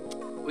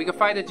 We can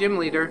fight a gym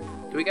leader.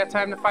 Do we got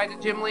time to fight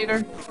a gym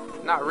leader?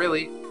 Not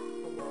really.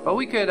 But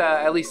we could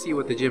at least see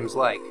what the gym's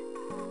like.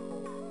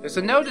 There's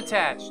a note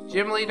attached.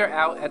 Gym leader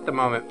out at the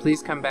moment.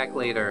 Please come back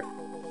later.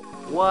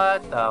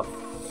 What the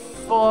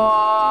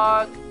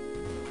fuck?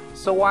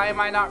 So why am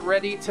I not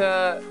ready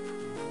to...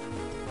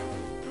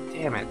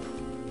 Damn it.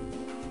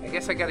 I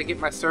guess I gotta get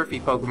my surfy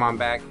Pokemon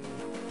back.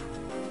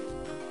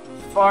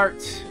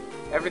 Fart.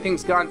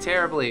 Everything's gone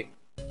terribly.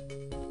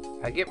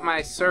 I get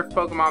my surf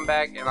Pokemon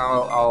back and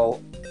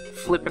I'll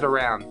flip it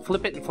around.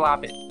 Flip it and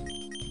flop it.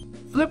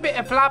 Flip it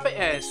and flop it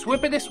and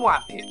swip it and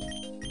swap it.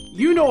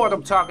 You know what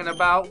I'm talking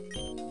about.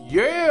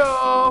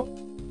 Yeah!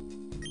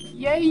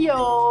 Yeah,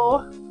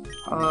 yo!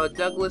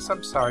 Douglas,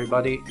 I'm sorry,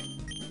 buddy.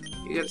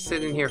 You gotta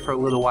sit in here for a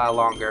little while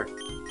longer.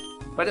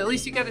 But at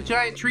least you got a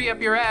giant tree up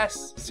your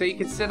ass, so you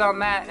can sit on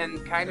that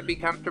and kind of be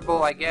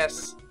comfortable, I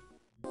guess,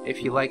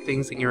 if you like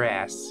things in your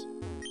ass.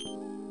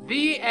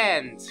 The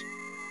end!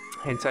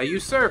 Until you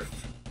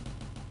surf.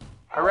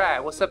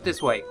 Alright, what's up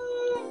this way?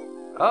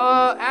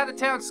 Out of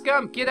town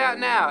scum, get out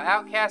now.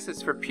 Outcast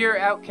is for pure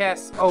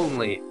outcasts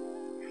only.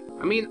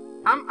 I mean,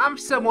 I'm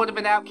somewhat of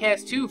an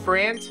outcast too,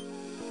 friend.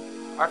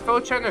 Are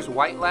Fochuners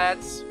white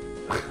lads?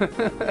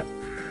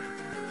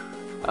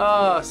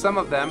 Oh, some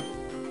of them.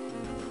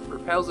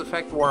 Repel's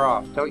effect wore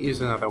off. Don't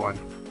use another one.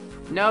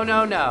 No,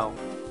 no, no.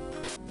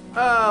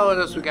 Oh, what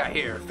else we got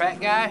here?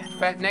 Fat guy?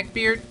 Fat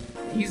neckbeard?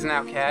 He's an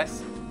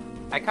outcast.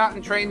 I caught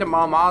and trained a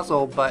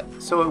Malmazel, but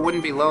so it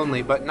wouldn't be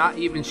lonely, but not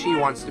even she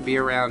wants to be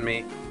around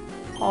me.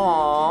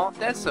 Aww,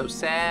 that's so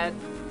sad.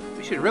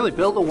 We should really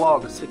build a wall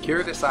to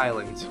secure this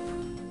island.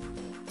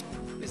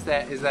 Is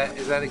that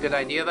a good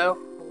idea though?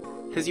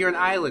 Because you're an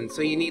island,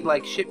 so you need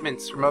like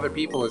shipments from other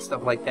people and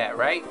stuff like that,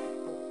 right?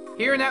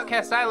 Here in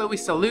Outcast Island, we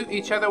salute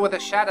each other with a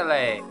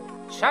Chatelet.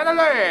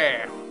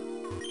 Chatelet!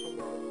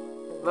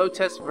 Low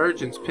test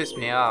virgins piss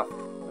me off.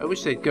 I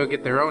wish they'd go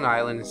get their own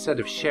island instead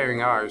of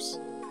sharing ours.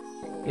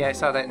 Yeah, I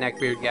saw that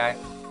neckbeard guy.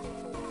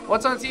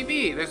 What's on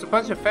TV? There's a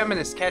bunch of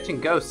feminists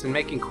catching ghosts and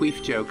making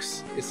queef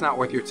jokes. It's not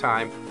worth your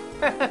time.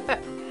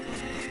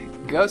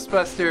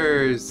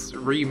 Ghostbusters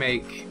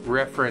remake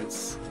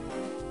reference.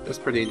 That's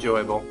pretty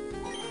enjoyable.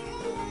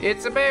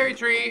 It's a berry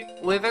tree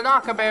with an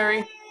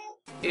ockaberry.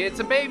 It's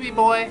a baby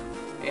boy,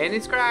 and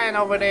it's crying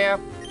over there.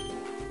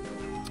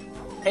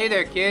 Hey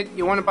there, kid.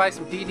 You want to buy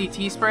some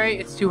DDT spray?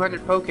 It's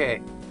 200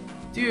 Poke.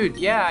 Dude,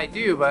 yeah, I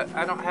do, but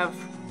I don't have...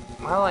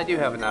 Well, I do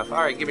have enough.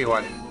 Alright, give me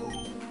one.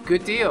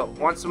 Good deal.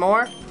 Want some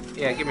more?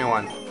 Yeah, give me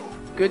one.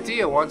 Good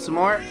deal. Want some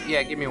more?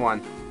 Yeah, give me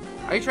one.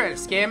 Are you trying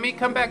to scam me?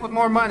 Come back with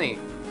more money.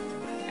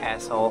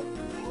 Asshole.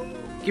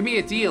 Give me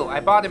a deal. I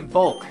bought in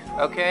bulk,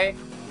 okay?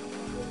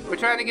 We're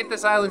trying to get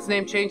this island's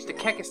name changed to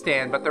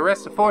Kekistan, but the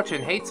rest of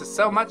Fochun hates us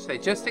so much they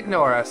just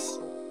ignore us.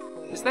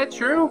 Is that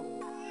true?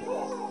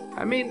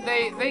 I mean,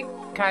 they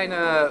kind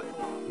of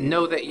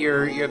know that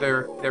you're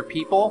their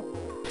people.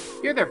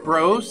 You're their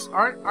bros,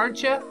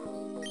 aren't you?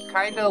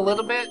 Kinda a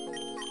little bit.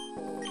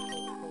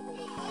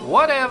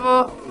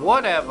 Whatever.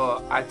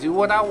 I do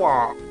what I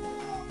want.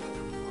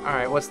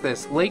 Alright, what's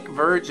this? Lake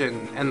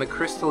Virgin and the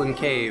Crystalline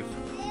Cave.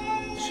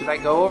 Should I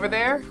go over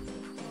there?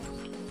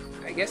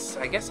 I guess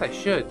I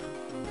should.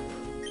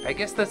 I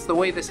guess that's the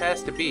way this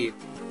has to be.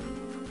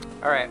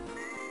 Alright.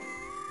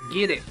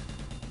 Get it.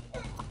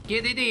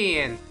 Get it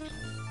in.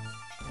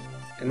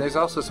 And there's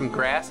also some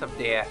grass up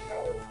there.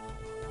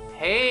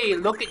 Hey,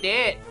 look at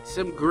that.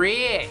 Some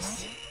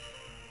grass.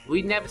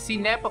 We'd never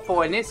seen that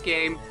before in this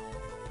game.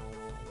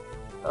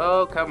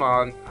 Oh, come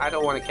on. I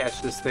don't want to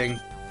catch this thing.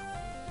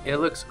 It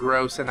looks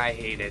gross and I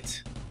hate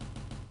it.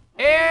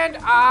 And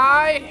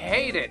I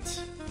hate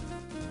it.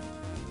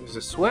 There's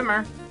a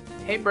swimmer.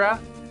 Hey, bruh.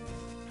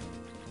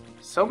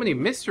 So many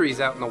mysteries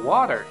out in the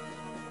water.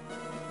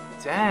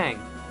 Dang.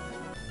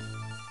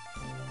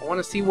 I want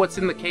to see what's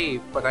in the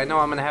cave, but I know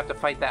I'm going to have to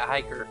fight that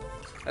hiker.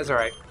 That's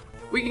alright.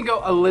 We can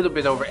go a little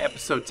bit over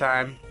episode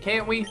time,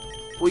 can't we?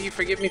 Will you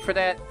forgive me for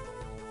that?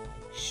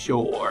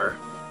 Sure.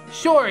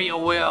 Sure you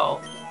will.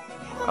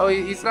 Oh,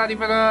 he's not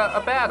even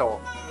a battle.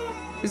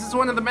 This is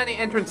one of the many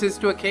entrances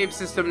to a cave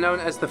system known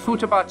as the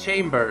Futaba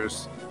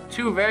Chambers.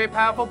 Two very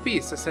powerful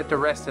beasts are set to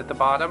rest at the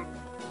bottom.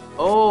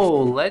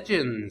 Oh,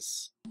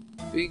 legends.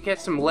 We can catch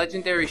some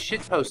legendary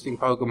shitposting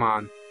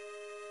Pokemon.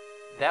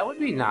 That would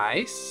be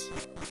nice.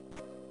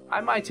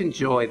 I might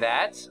enjoy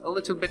that. A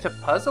little bit of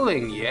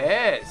puzzling,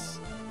 yes.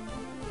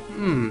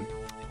 And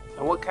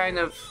what kind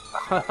of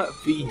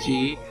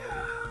VG?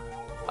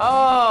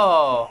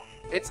 Oh,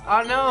 it's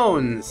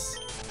unknowns.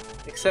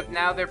 Except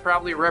now they're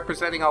probably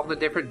representing all the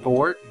different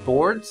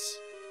boards.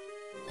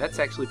 That's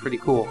actually pretty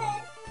cool.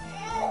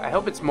 I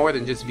hope it's more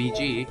than just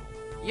VG.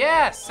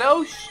 Yeah,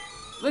 Soch!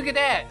 Look at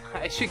that!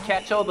 I should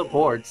catch all the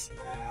boards.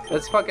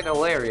 That's fucking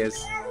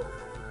hilarious.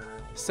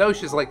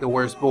 Soch is like the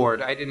worst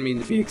board. I didn't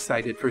mean to be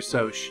excited for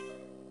Soch.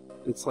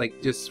 It's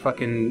like just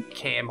fucking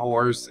cam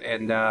whores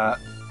and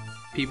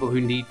people who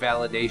need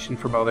validation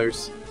from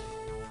others.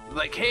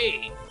 Like,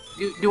 hey,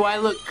 do I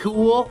look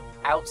cool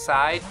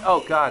outside?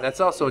 Oh god, that's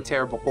also a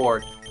terrible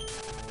board.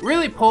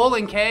 Really, Pole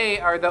and K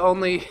are the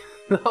only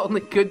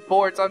good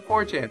boards on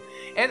 4chan.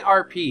 And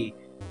RP.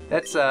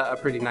 That's a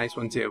pretty nice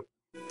one too.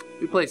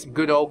 We play some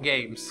good old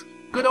games.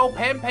 Good old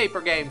pen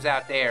paper games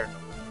out there.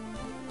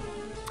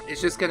 It's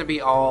just gonna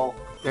be all...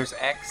 There's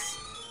X.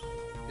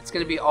 It's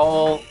gonna be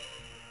all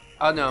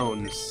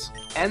unknowns.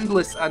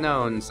 Endless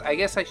unknowns. I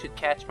guess I should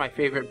catch my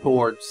favorite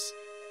boards.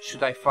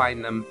 Should I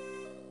find them?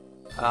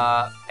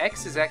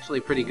 X is actually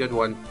a pretty good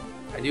one.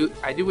 I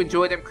do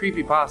enjoy them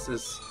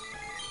creepypastas.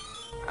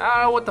 I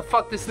don't know what the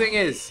fuck this thing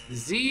is.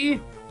 Z?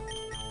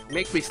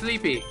 Make me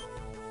sleepy.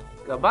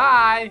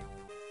 Goodbye.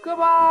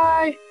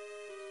 Goodbye.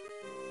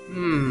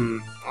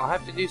 I'll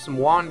have to do some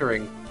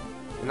wandering.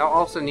 And I'll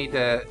also need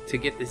to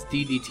get this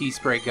DDT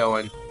spray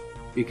going.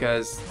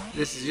 Because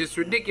this is just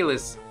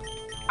ridiculous.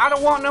 I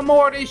don't want no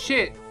more of this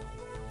shit.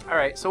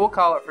 Alright, so we'll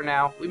call it for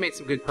now. We made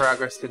some good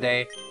progress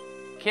today.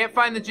 Can't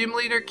find the gym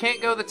leader,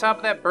 can't go to the top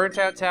of that burnt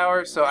out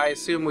tower, so I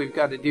assume we've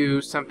got to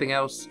do something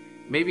else.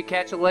 Maybe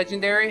catch a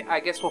legendary? I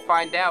guess we'll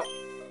find out.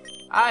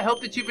 I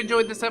hope that you've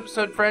enjoyed this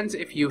episode, friends.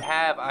 If you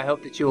have, I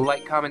hope that you'll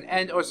like, comment,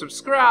 and or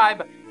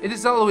subscribe. It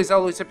is always,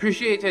 always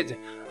appreciated.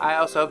 I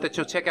also hope that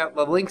you'll check out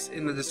the links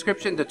in the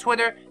description to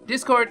Twitter,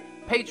 Discord,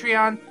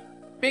 Patreon.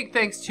 Big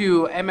thanks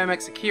to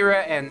MMX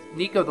Akira and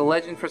Nico the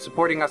Legend for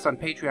supporting us on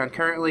Patreon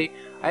currently.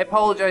 I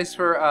apologize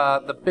for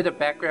the bit of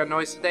background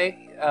noise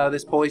today.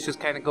 This boy's just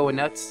kind of going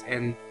nuts,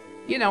 and,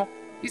 you know,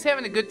 he's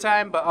having a good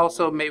time, but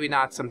also maybe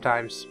not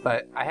sometimes.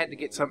 But I had to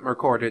get something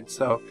recorded,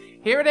 so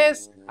here it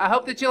is. I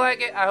hope that you like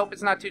it. I hope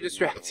it's not too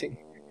distracting.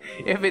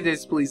 If it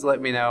is, please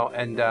let me know,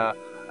 and I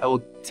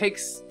will take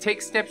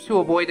steps to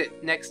avoid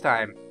it next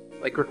time,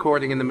 like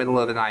recording in the middle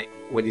of the night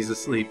when he's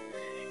asleep.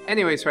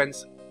 Anyways,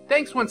 friends,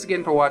 thanks once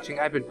again for watching.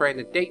 I've been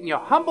Brandon Dayton, your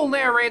humble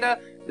narrator.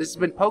 This has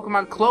been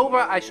Pokemon Clover.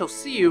 I shall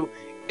see you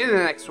in the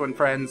next one,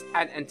 friends,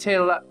 and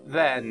until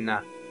then,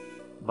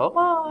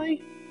 bye-bye.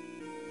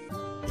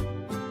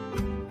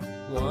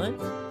 1,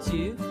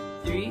 2,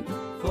 3,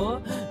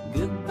 4.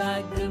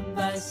 Goodbye,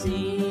 goodbye,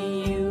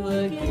 see you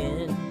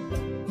again.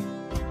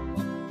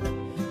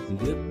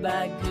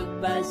 Goodbye,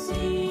 goodbye,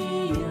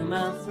 see you,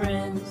 my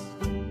friends.